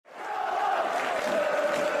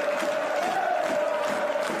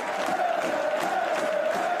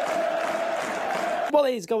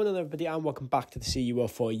What is going on, everybody, and welcome back to the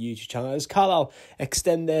CUO4 YouTube channel. As Carlisle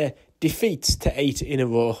extend their defeats to 8 in a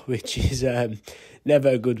row, which is never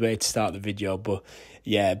a good way to start the video. But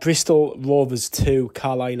yeah, Bristol Rovers 2,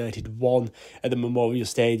 Carlisle United 1 at the Memorial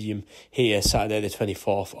Stadium here Saturday the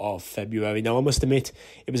 24th of February. Now, I must admit,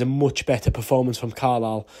 it was a much better performance from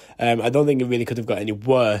Carlisle. I don't think it really could have got any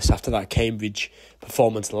worse after that Cambridge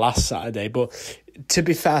performance last Saturday. But to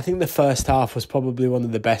be fair, I think the first half was probably one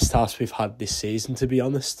of the best halves we've had this season, to be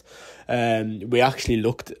honest. We actually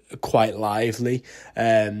looked quite lively,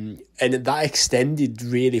 and that extended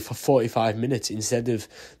really for 45 minutes instead of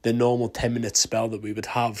the normal 10-minute spell that we would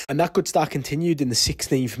have. And that good start continued in the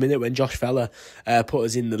 16th minute when Josh Vella put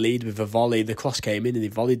us in the lead with a volley. The cross came in and he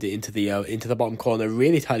volleyed it into the bottom corner.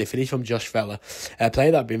 Really tidy finish from Josh Vella. A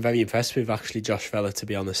player that I've been very impressed with, actually, Josh Vella, to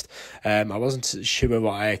be honest. I wasn't sure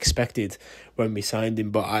what I expected when we signed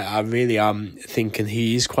him, but I really am thinking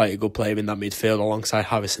he is quite a good player in that midfield alongside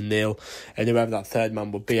Harris and Neil and whoever that third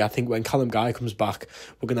man would be. I think when Callum Guy comes back,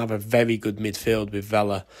 we're going to have a very good midfield with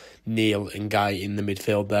Vella, Neil and Guy in the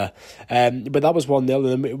midfield there. But that was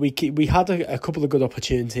 1-0, and we had a couple of good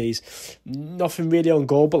opportunities. Nothing really on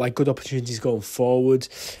goal, but like good opportunities going forward,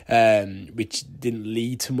 which didn't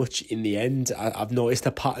lead to much in the end. I've noticed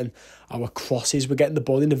a pattern. Our crosses, we're getting the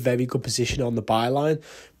ball in a very good position on the byline,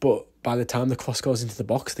 but by the time the cross goes into the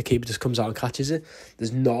box, the keeper just comes out and catches it.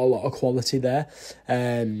 There's not a lot of quality there.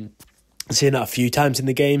 Seen that a few times in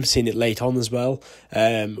the game, seen it late on as well,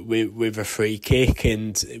 with a free kick,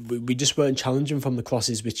 and we just weren't challenging from the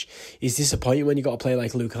crosses, which is disappointing when you got a player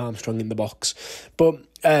like Luke Armstrong in the box. But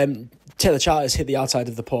Taylor Charters hit the outside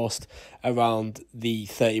of the post around the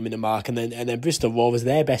 30-minute mark, and then Bristol Rovers,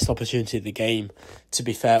 their best opportunity of the game, to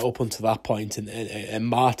be fair, up until that point, and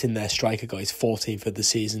Martin, their striker, got his 14th of the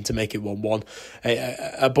season to make it 1-1.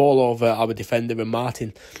 A ball over our defender, and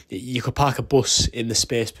Martin, you could park a bus in the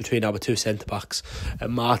space between our two centre-backs,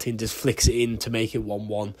 and Martin just flicks it in to make it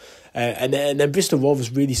 1-1. And then Bristol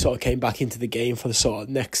Rovers really sort of came back into the game for the sort of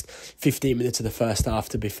next 15 minutes of the first half,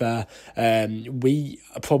 to be fair. We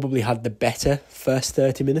probably had the better first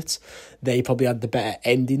 30 minutes. They probably had the better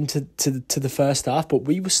ending to the first half, but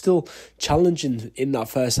we were still challenging in that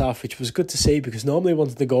first half, which was good to see, because normally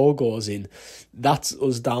once the goal goes in, that's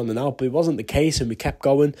us down and out, but it wasn't the case, and we kept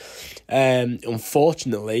going.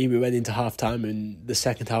 Unfortunately, we went into half-time, and the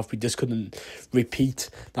second half we just couldn't repeat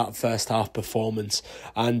that first half performance,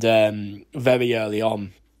 and very early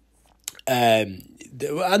on, and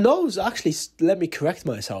those actually, let me correct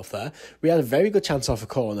myself there. We had a very good chance off a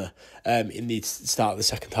corner in the start of the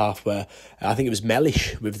second half, where I think it was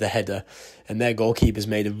Mellish with the header, and their goalkeeper's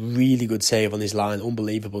made a really good save on his line,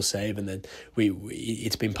 unbelievable save, and then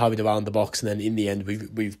it's been parried around the box, and then in the end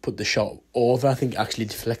we've put the shot over. I think actually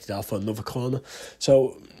deflected out for another corner.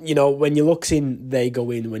 So, you know, when your luck's in, they go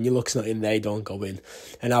in. When your luck's not in, they don't go in.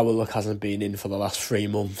 And our luck hasn't been in for the last 3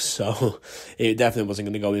 months, so it definitely wasn't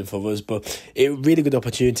going to go in for us. But it really good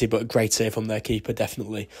opportunity, but a great save from their keeper,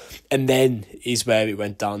 definitely. And then is where it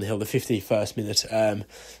went downhill. The 51st minute,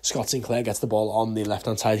 Scott Sinclair gets the ball on the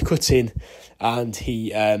left-hand side, he cuts in, and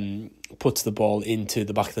he puts the ball into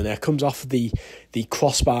the back of the net, comes off the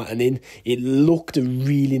crossbar and in. It looked a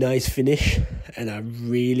really nice finish, and I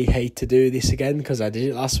really hate to do this again because I did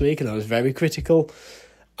it last week and I was very critical.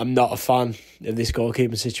 I'm not a fan of this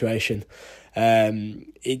goalkeeping situation.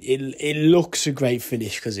 It looks a great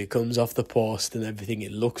finish because it comes off the post and everything.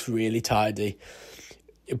 It looks really tidy,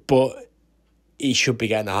 but he should be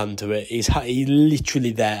getting a hand to it. He's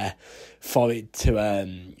literally there for it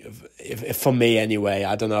to, for me anyway.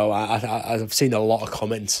 I don't know. I've seen a lot of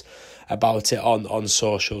comments about it on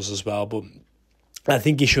socials as well, but I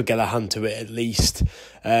think he should get a hand to it at least.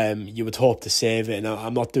 You would hope to save it, and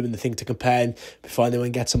I'm not doing the thing to compare before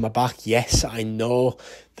anyone gets on my back. Yes, I know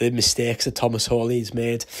the mistakes that Thomas Hawley's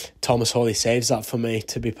made. Thomas Hawley saves that for me,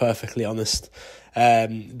 to be perfectly honest.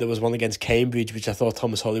 There was one against Cambridge which I thought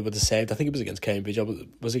Thomas Hawley would have saved. I think it was against Cambridge, or it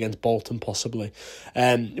was against Bolton possibly.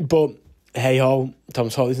 But hey ho,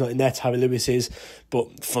 Thomas Hawley's not in net, Harry Lewis is,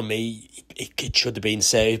 but for me it should have been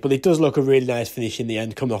saved. But it does look a really nice finish in the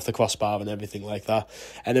end, coming off the crossbar and everything like that.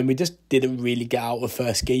 And then we just didn't really get out of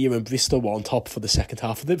first gear, and Bristol were on top for the second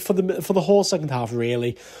half, for the whole second half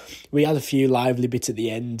really. We had a few lively bits at the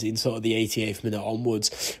end in sort of the 88th minute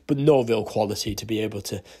onwards, but no real quality to be able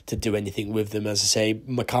to do anything with them. As I say,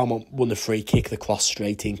 McCalmont won a free kick, the cross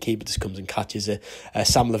straight in, keeper just comes and catches it.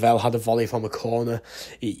 Sam Lavelle had a volley from a corner.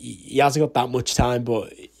 He hasn't got that much time,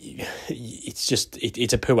 but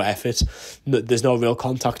it's a poor effort. There's no real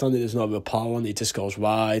contact on it, there's no real power on it, it just goes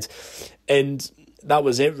wide. And that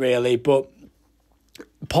was it really. But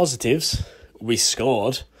positives, we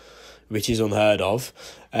scored. which is unheard of.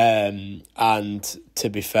 And to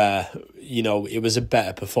be fair, you know, it was a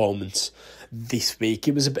better performance this week.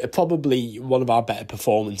 It was probably one of our better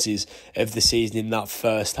performances of the season in that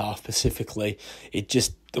first half specifically. It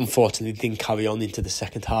just unfortunately didn't carry on into the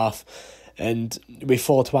second half. And we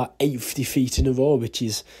fought to our 8th defeat in a row, which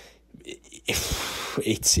is...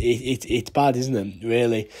 It's bad, isn't it,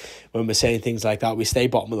 really, when we're saying things like that. We stay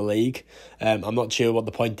bottom of the league. I'm not sure what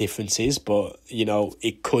the point difference is, but, you know,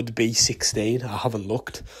 it could be 16. I haven't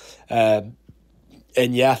looked.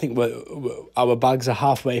 And yeah, I think our bags are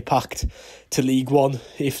halfway packed to League One,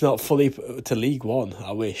 if not fully to League One,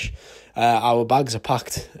 I wish. Our bags are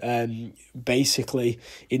packed basically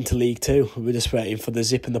into League Two. We're just waiting for the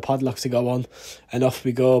zip and the padlock to go on, and off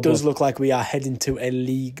we go. It does look like we are heading to a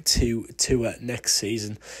League Two tour next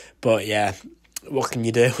season. But yeah, what can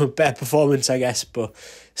you do? Better performance, I guess, but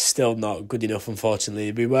still not good enough,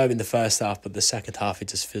 unfortunately. We were in the first half, but the second half it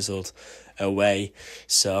just fizzled away.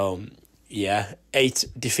 So yeah, 8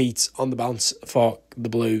 defeats on the bounce for the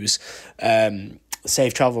Blues.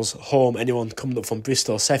 Safe travels home, anyone coming up from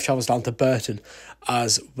Bristol. Safe travels down to Burton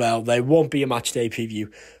as well. There won't be a match day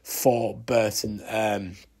preview for Burton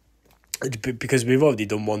because we've already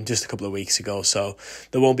done one just a couple of weeks ago, so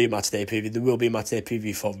there won't be a match day preview. There will be a match day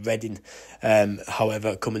preview for Reading,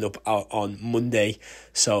 however, coming up on Monday,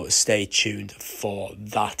 so stay tuned for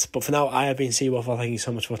that. But for now, I have been Seawaffle. Thank you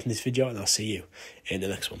so much for watching this video, and I'll see you in the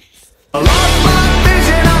next one. I lost my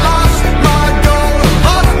vision, I lost my goal,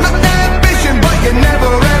 lost my ambition, but you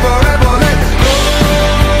never ever